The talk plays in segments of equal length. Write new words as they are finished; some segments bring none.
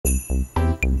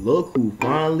look who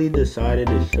finally decided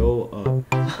to show up.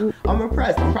 I'm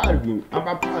impressed. I'm proud of you.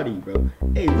 I'm proud of you, bro.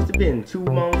 Hey, what's it been? 2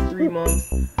 months, 3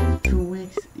 months, 2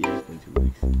 weeks? Yeah, it's been 2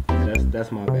 weeks. Yeah,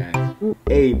 that's my bad.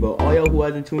 Hey, but all y'all who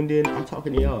hasn't tuned in, I'm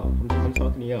talking to y'all. I'm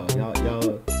talking to y'all. Y'all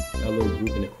little group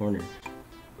in the corner.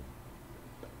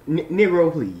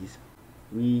 Negro, please.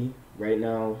 Right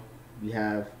now, we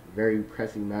have very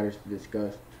pressing matters to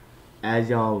discuss. As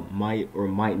y'all might or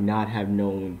might not have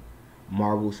known,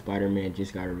 Marvel Spider-Man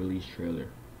just got a release trailer.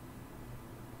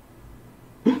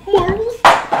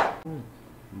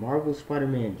 Marvel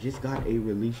Spider-Man just got a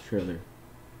release trailer.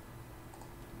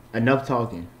 Enough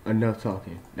talking.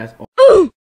 That's all.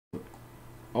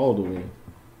 All the way.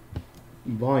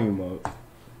 Volume up.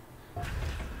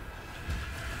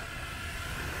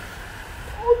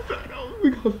 Oh, Venom.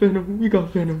 We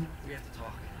got Venom. We have to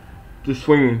talk. Just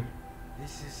swinging.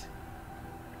 This is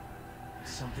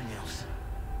something else.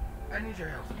 I need your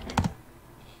help.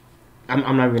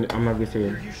 I'm not gonna say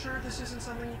it. Are you sure this isn't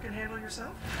something you can handle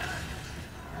yourself?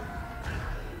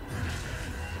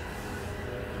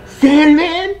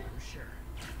 Sandman? I'm sure.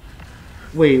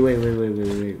 Wait. I'm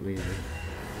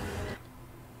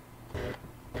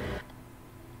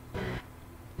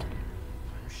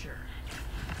sure.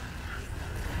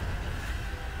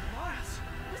 Miles,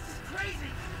 this is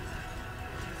crazy.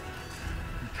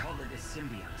 We call it a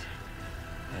symbiote,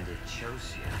 and it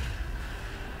chose you.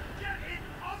 Get it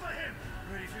off of him!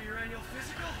 Ready for your annual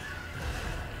physical?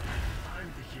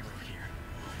 I'm the hero here,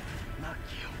 not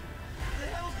you. What the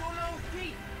hell's going on with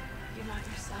Pete? You're not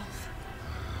yourself.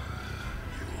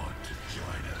 You want to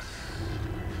join us?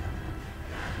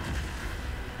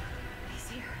 He's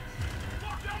here.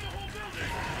 Lock down the whole building!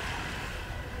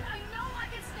 I know I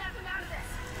can snap him out of this.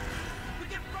 We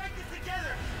can fight this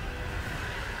together!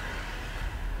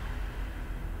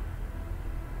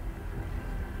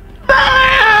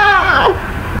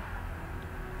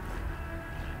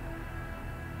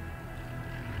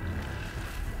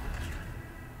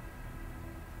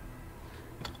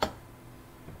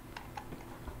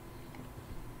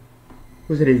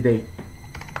 What's today's date?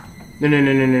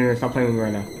 No, stop playing with me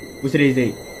right now. What's today's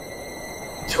date?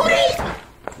 2 days!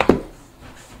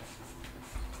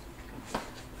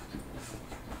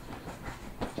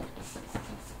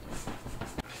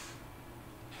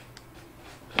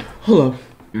 Hold up.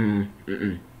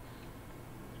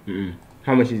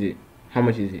 How much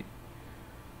is it?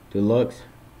 Deluxe?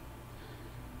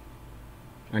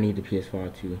 I need the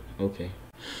PS5 too. Okay.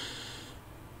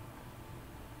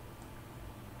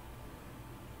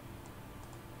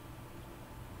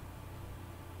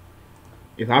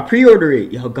 If I pre-order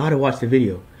it, y'all gotta watch the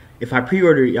video. I'm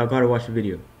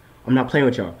not playing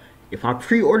with y'all. If I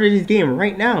pre-order this game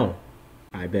right now,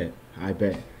 I bet.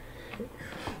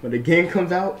 When the game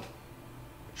comes out,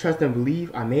 trust and believe,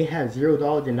 I may have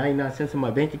 $0.99 in my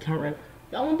bank account right now.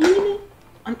 Y'all don't believe me?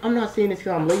 I'm not saying this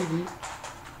because I'm lazy.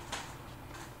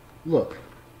 Look.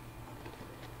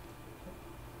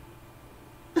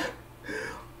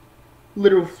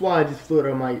 Little fly just flew out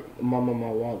of my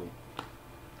wallet.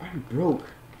 I'm broke.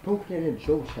 Don't play in a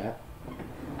joke, chat.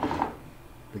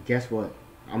 But guess what?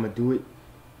 I'ma do it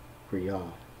for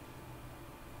y'all.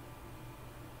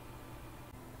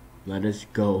 Let us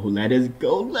go. Hope you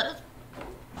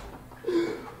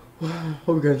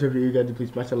guys enjoyed the video. You guys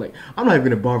please smash that like. I'm not even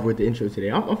gonna bother with the intro today.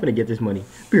 I'm finna get this money.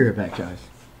 Be right back, guys.